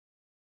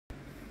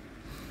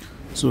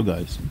So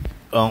guys,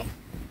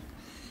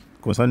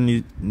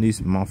 concerning this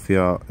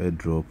Mafia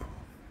airdrop,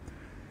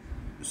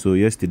 so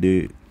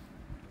yesterday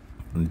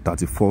on the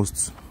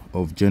 31st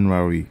of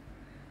January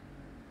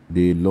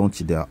they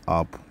launched their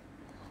app.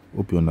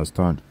 Hope you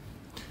understand,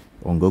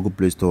 on Google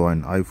Play Store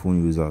and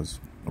iPhone users,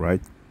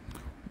 right?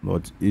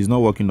 But it's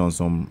not working on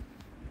some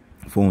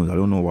phones. I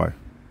don't know why.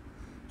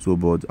 So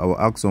but I will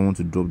ask someone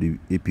to drop the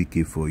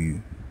APK for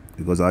you,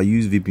 because I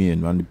use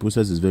VPN and the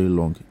process is very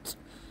long.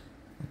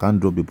 I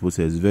can't drop the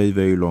process,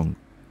 very long.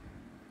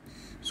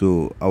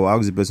 So I will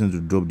ask the person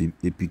to drop the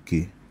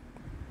APK.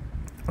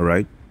 All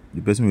right, the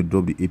person will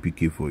drop the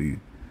APK for you.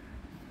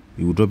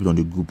 He will drop it on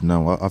the group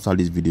now. After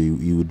this video,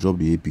 he will drop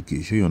the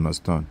APK. Sure you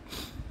understand?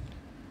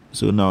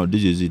 So now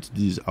this is it.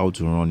 This is how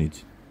to run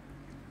it.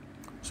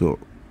 So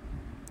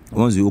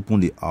once you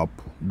open the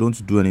app,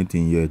 don't do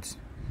anything yet.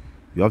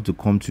 You have to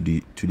come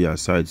to their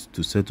site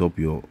to set up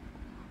your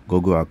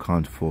Google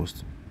account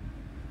first.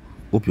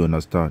 Hope you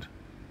understand.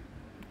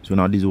 So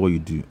now this is what you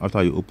do.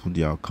 After you open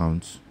the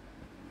account,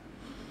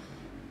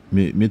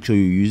 make sure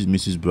you use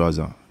Mrs.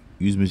 Browser.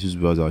 Use Mrs.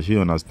 Browser. Sure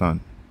you understand?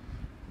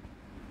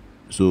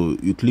 So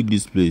you click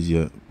this place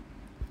here.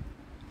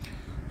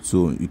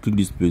 So you click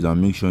this place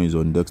and make sure it's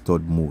on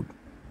desktop mode.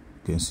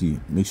 You can see,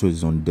 make sure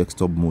it's on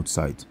desktop mode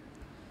site.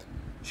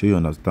 Sure you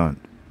understand?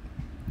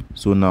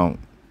 So now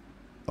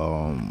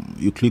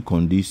you click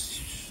on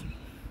this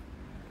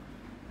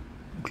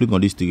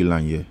three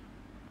line here.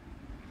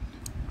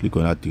 Click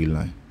on that three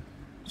line.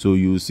 So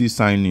you see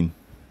sign in.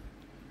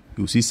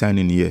 You see sign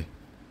in here.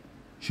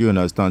 Sure you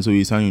understand? So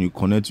you sign in, you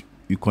connect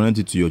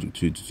it to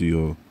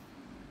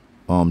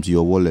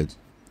your wallet.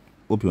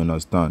 Hope you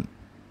understand.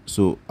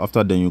 So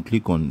after then you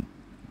click on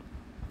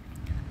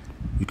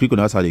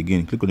that side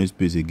again, click on this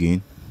page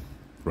again,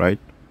 right?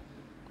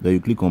 Then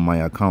you click on my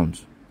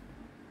account.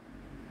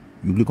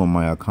 You click on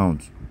my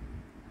account.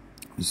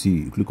 You see,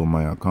 you click on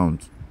my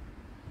account.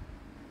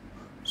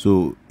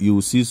 So you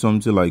will see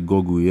something like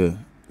Google here.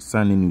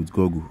 Sign in with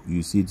Google.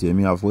 You see it here. I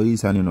mean, I've already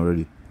signed in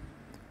already.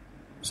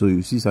 So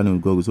you see sign in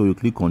with Google. So you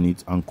click on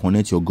it and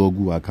connect your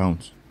Google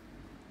account.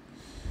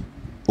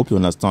 Hope you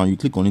understand. You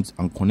click on it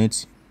and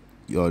connect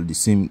your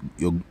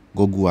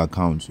Google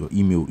account, your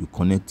email. You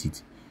connect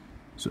it.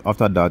 So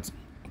after that,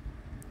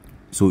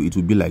 so it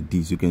will be like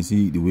this. You can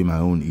see the way my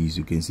own is.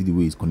 You can see the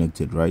way it's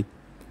connected, right?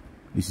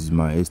 This is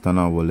my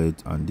external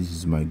wallet and this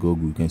is my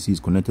Google. You can see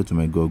it's connected to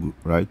my Google,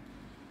 right?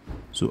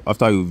 So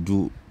after you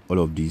do all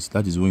of this,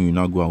 that is when you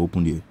now go and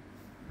open the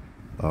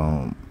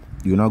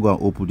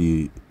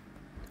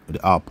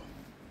the app.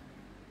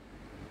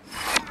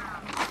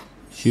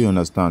 Sure you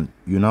understand?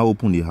 You now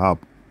open the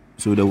app.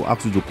 So they will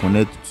ask you to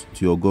connect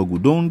to your Google.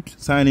 Don't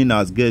sign in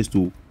as guest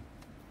to.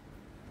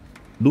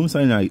 Don't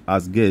sign in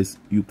as guest.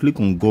 You click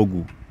on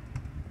Google.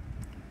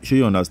 Sure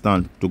you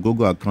understand? To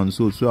Google account.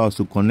 So as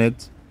to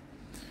connect.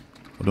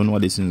 I don't know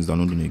what this thing is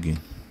downloading again.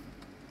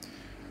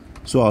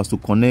 So as to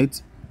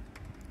connect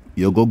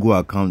your Google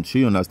account.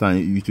 Sure you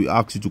understand? It will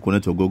ask you to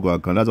connect your Google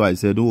account. That's why I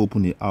said don't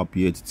open the app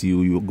yet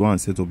till you go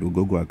and set up your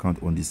Google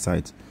account on the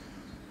site.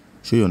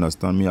 Sure you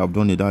understand me? I've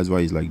done it. That's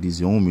why it's like this.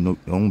 Your own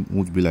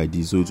won't be like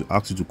this. So it will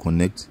ask you to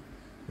connect,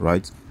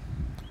 right?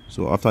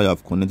 So after you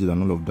have connected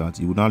and all of that,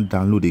 you will now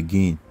download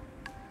again.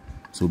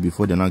 So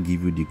before they now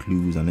give you the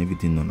clues and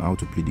everything on how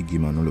to play the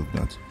game and all of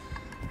that.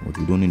 But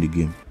we don't need the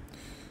game.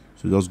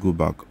 So just go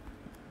back.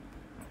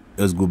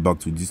 Let's go back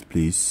to this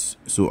place.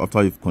 So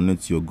after you've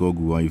connected your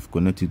Google and you've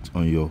connected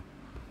on your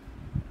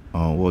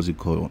what's it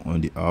called, on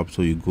the app,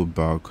 so you go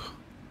back,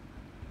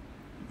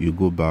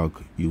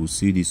 you will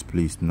see this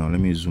place. Now let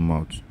me zoom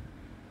out. You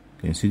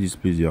can see this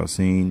place. You are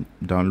saying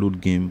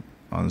download game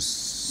and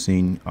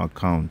sync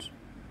account,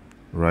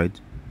 right?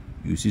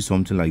 You see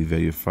something like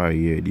verify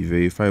here. The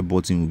verify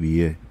button will be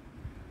here.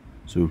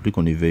 So you click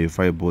on the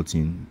verify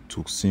button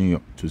to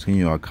sync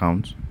your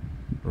account,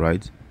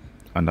 right?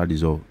 And that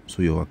is all.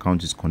 So your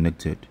account is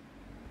connected.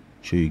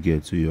 So you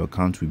get, so your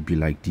account will be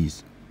like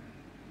this,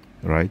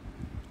 right?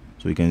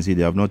 So you can see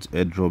they have not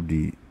airdropped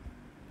the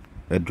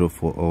airdrop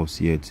for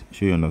us yet.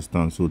 So you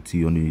understand? So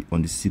till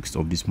on the 6th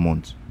of this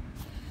month,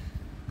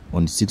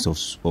 on the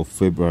 6th of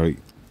February,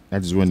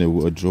 that is when they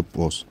will airdrop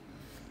us.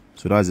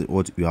 So that's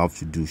what you have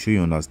to do. So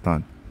you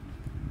understand?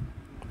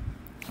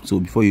 So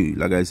before you,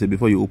 like I said,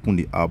 before you open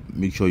the app,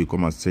 make sure you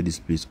come and set this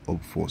place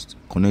up first.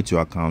 Connect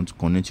your account,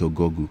 connect your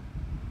Google,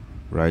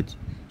 right?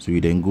 So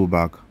you then go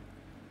back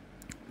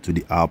to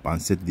the app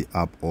and set the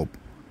app up.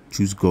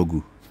 Choose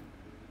Google.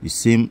 The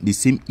same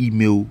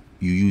email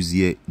you use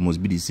here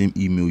must be the same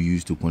email you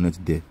use to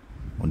connect there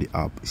on the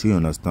app. Sure you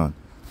understand?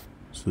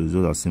 So it's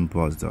just as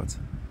simple as that.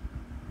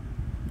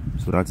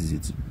 So that is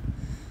it.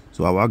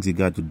 So I'll ask the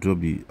guy to drop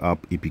the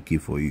app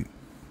APK for you,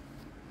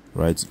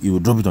 right? He will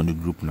drop it on the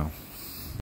group now.